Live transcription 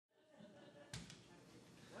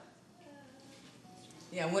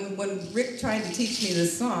Yeah, when Rick tried to teach me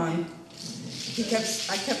this song,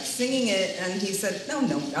 I kept singing it, and he said, no.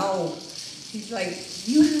 He's like,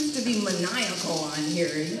 you have to be maniacal on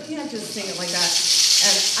here. You can't just sing it like that.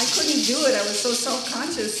 And I couldn't do it. I was so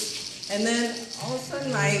self-conscious. And then all of a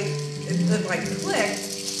sudden, it like clicked.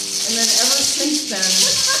 And then ever since then,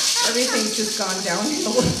 everything's just gone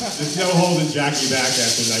downhill. There's no holding Jackie back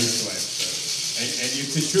after Night Sweat. And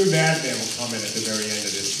the true madman will come in at the very end of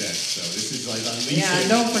this set. So this is like unleashing,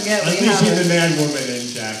 don't forget unleashing the mad woman in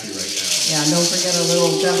Jackie right now. Yeah, don't forget a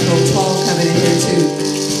little Jethro Tull coming in here too.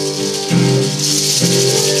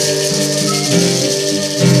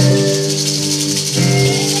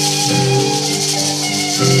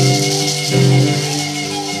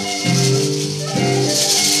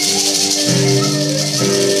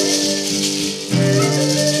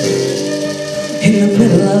 In the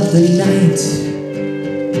middle of the night,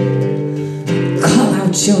 call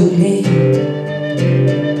out your name.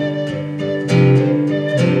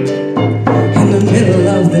 In the middle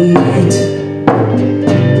of the night,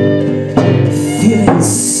 feeling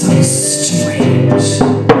so strange.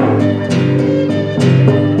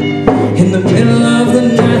 In the middle of the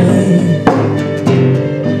night,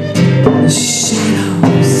 the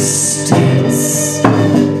shadows dance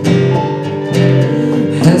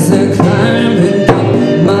as they're climbing up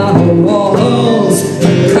my walls,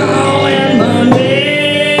 calling my name.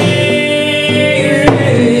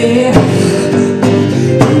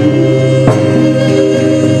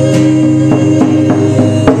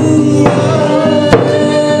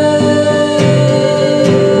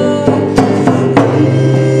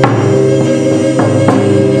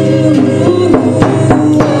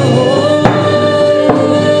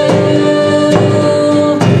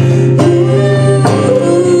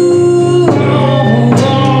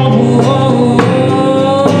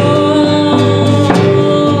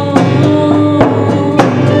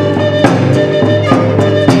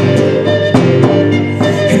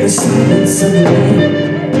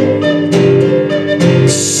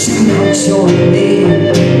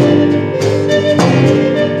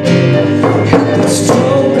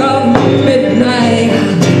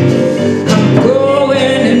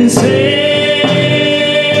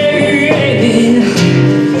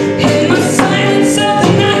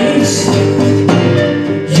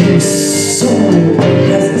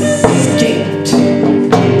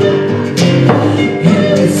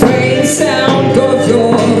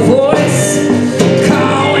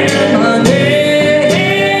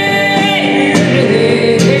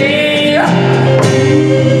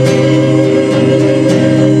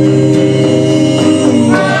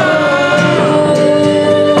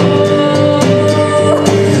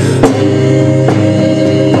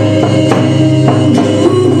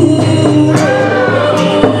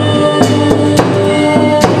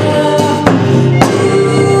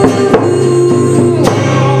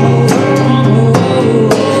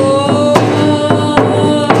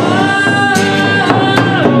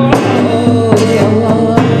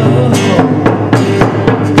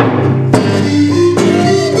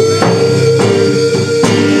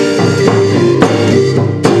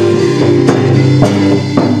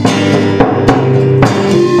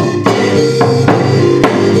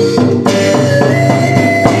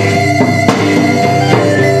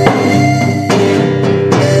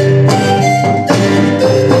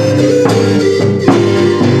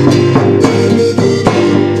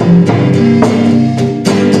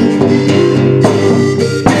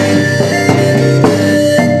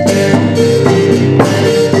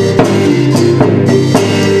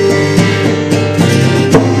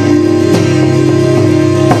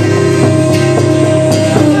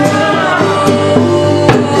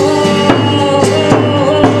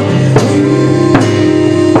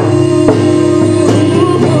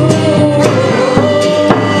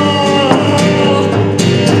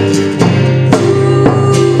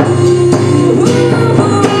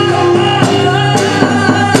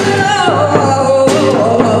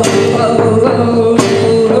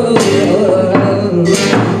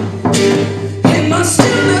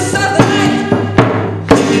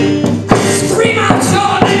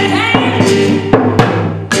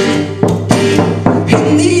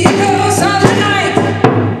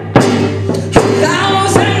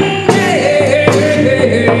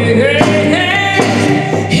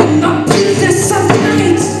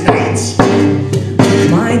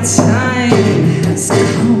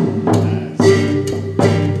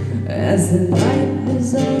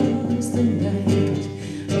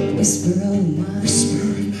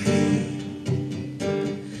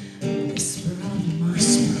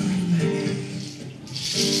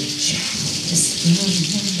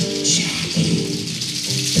 Jackie.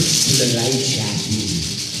 It's the light, Jackie.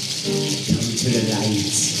 to the light.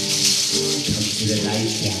 Come to the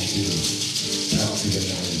light, Daddy. Come to the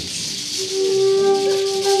light.